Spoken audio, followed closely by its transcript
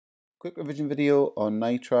Quick revision video on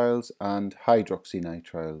nitriles and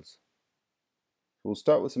hydroxynitriles. We'll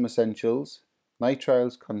start with some essentials.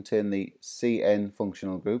 Nitriles contain the CN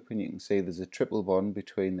functional group, and you can see there's a triple bond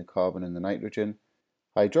between the carbon and the nitrogen.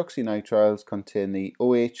 Hydroxynitriles contain the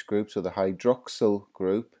OH group, so the hydroxyl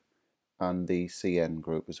group, and the CN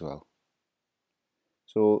group as well.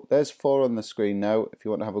 So there's 4 on the screen now. If you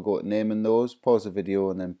want to have a go at naming those, pause the video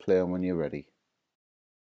and then play them when you're ready.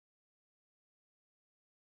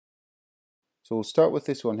 So we'll start with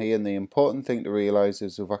this one here, and the important thing to realise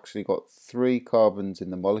is we've actually got 3 carbons in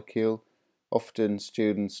the molecule. Often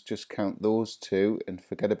students just count those 2 and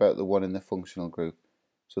forget about the one in the functional group.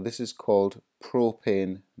 So this is called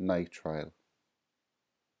propane nitrile.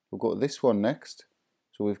 We'll go to this one next.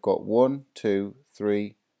 So we've got 1, 2,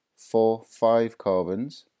 3, 4, 5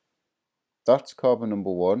 carbons. That's carbon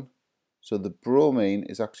number 1. So the bromine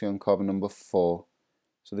is actually on carbon number 4.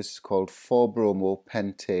 So this is called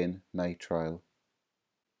 4-bromopentane nitrile.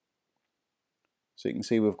 So you can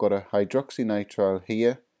see we've got a hydroxynitrile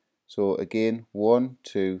here. So again, 1,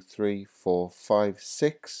 2, 3, 4, 5,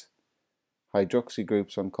 6 hydroxy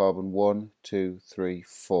groups on carbon 1, 2, 3,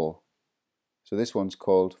 4. So this one's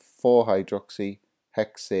called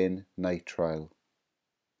 4-hydroxyhexane nitrile.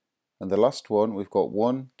 And the last one, we've got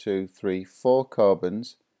 1, 2, 3, 4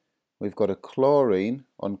 carbons. We've got a chlorine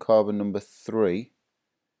on carbon number 3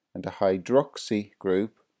 and a hydroxy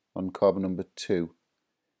group on carbon number 2.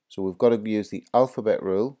 So we've got to use the alphabet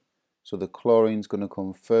rule. So the chlorine's going to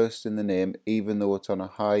come first in the name, even though it's on a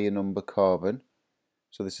higher number carbon.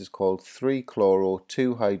 So this is called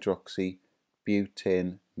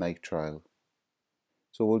 3-chloro-2-hydroxy-butane nitrile.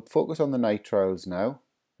 So we'll focus on the nitriles now,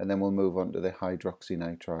 and then we'll move on to the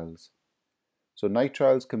hydroxynitriles. So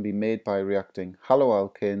nitriles can be made by reacting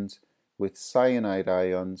haloalkanes with cyanide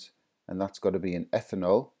ions, and that's got to be in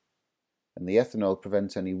ethanol. And the ethanol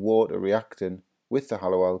prevents any water reacting with the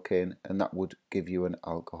haloalkane, and that would give you an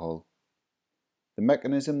alcohol. The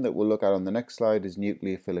mechanism that we'll look at on the next slide is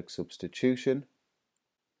nucleophilic substitution,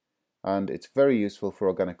 and it's very useful for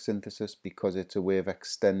organic synthesis because it's a way of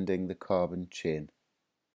extending the carbon chain.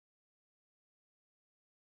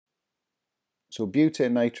 So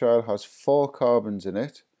butane nitrile has 4 carbons in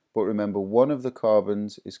it, but remember one of the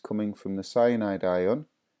carbons is coming from the cyanide ion,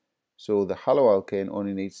 so the haloalkane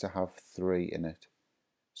only needs to have 3 in it.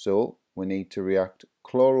 So we need to react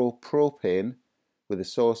chloropropane with a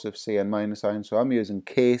source of Cn- ion, so I'm using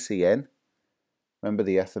KCN, remember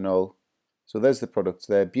the ethanol. So there's the products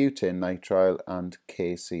there, butane nitrile and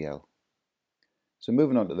KCl. So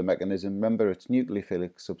moving on to the mechanism, remember it's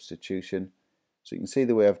nucleophilic substitution. So you can see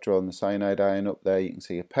the way I've drawn the cyanide ion up there, you can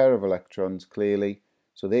see a pair of electrons clearly,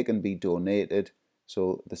 so they can be donated,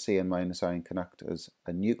 so the Cn- ion can act as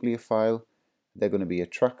a nucleophile. They're going to be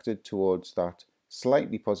attracted towards that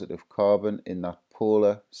slightly positive carbon in that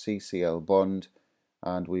polar CCl bond,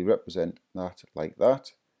 and we represent that like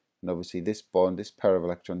that. And obviously this bond, this pair of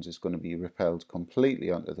electrons, is going to be repelled completely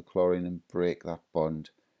onto the chlorine and break that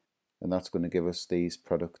bond, and that's going to give us these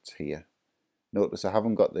products here. Notice I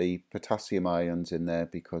haven't got the potassium ions in there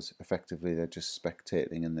because effectively they're just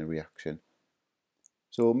spectating in the reaction.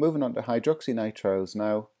 So moving on to hydroxynitriles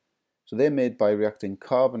now. So they're made by reacting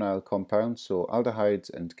carbonyl compounds, so aldehydes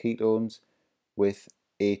and ketones, with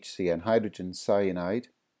HCN, hydrogen cyanide.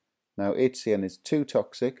 Now HCN is too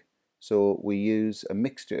toxic, so we use a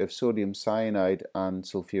mixture of sodium cyanide and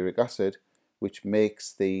sulfuric acid, which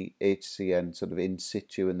makes the HCN sort of in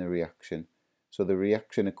situ in the reaction. So the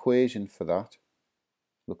reaction equation for that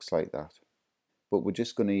looks like that. But we're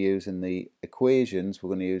just going to use in the equations, we're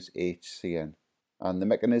going to use HCN. And the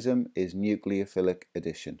mechanism is nucleophilic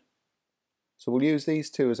addition. So we'll use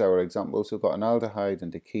these 2 as our examples. So we've got an aldehyde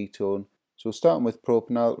and a ketone. So starting with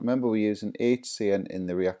propanol, remember we're using HCN in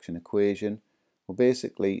the reaction equation. Well,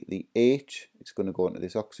 basically the H is going to go into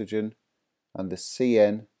this oxygen, and the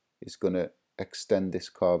Cn is going to extend this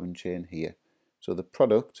carbon chain here. So the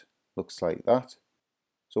product looks like that.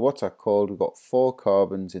 So what's that called? We've got 4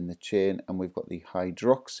 carbons in the chain, and we've got the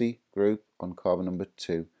hydroxy group on carbon number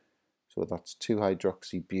 2. So that's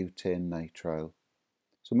 2-hydroxybutane nitrile.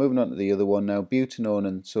 So moving on to the other one now, butanone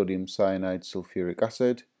and sodium cyanide sulfuric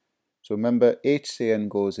acid. So remember HCN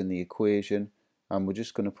goes in the equation, and we're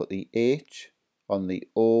just going to put the H on the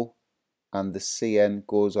O, and the Cn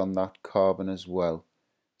goes on that carbon as well.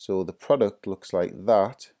 So the product looks like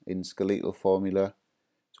that in skeletal formula.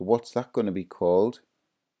 So what's that going to be called?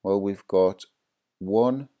 Well, we've got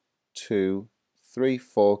 1, 2, 3,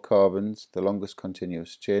 4 carbons, the longest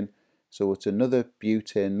continuous chain. So it's another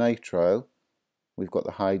butane nitrile. We've got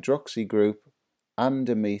the hydroxy group and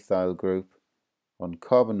a methyl group on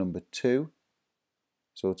carbon number 2.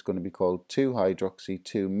 So it's going to be called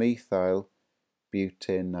 2-hydroxy-2-methyl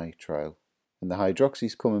butane nitrile. And the hydroxy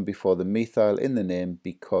is coming before the methyl in the name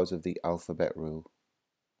because of the alphabet rule.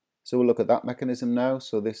 So we'll look at that mechanism now.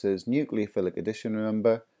 So this is nucleophilic addition,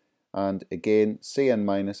 remember, and again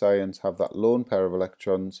Cn- ions have that lone pair of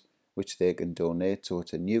electrons which they can donate, so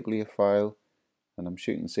it's a nucleophile, and I'm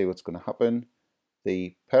sure you can see what's going to happen.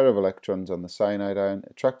 The pair of electrons on the cyanide ion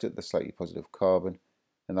attract the slightly positive carbon,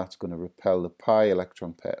 and that's going to repel the pi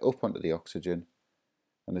electron pair up onto the oxygen,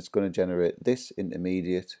 and it's going to generate this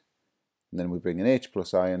intermediate, and then we bring an H+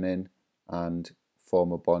 ion in and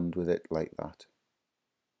form a bond with it like that.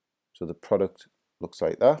 So the product looks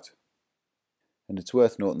like that. And it's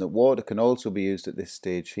worth noting that water can also be used at this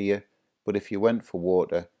stage here, but if you went for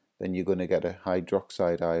water, then you're going to get a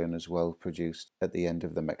hydroxide ion as well produced at the end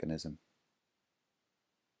of the mechanism.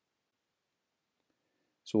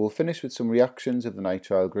 So we'll finish with some reactions of the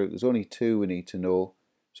nitrile group. There's only two we need to know.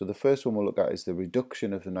 So the first one we'll look at is the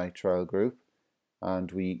reduction of the nitrile group,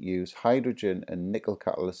 and we use hydrogen and nickel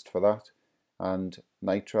catalyst for that, and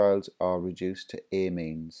nitriles are reduced to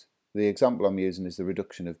amines. The example I'm using is the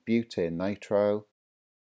reduction of butane nitrile.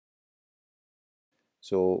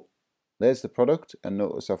 So there's the product, and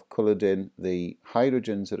notice I've coloured in the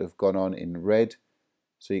hydrogens that have gone on in red,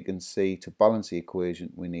 so you can see to balance the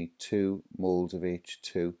equation we need 2 moles of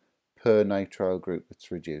H2 per nitrile group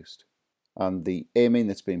that's reduced. And the amine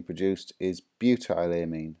that's been produced is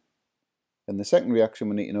butylamine. And the second reaction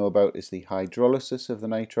we need to know about is the hydrolysis of the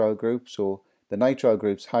nitrile group. So the nitrile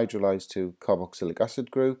group's hydrolyzed to carboxylic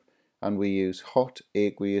acid group, and we use hot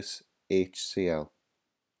aqueous HCl.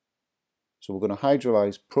 So we're going to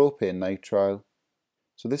hydrolyze propane nitrile.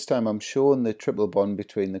 So this time I'm showing the triple bond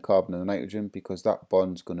between the carbon and the nitrogen because that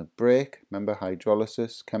bond's going to break. Remember,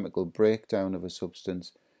 hydrolysis, chemical breakdown of a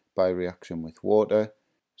substance by reaction with water.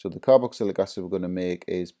 So the carboxylic acid we're going to make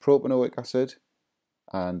is propanoic acid,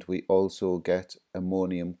 and we also get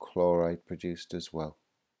ammonium chloride produced as well.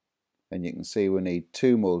 And you can see we need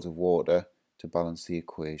 2 moles of water to balance the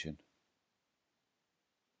equation.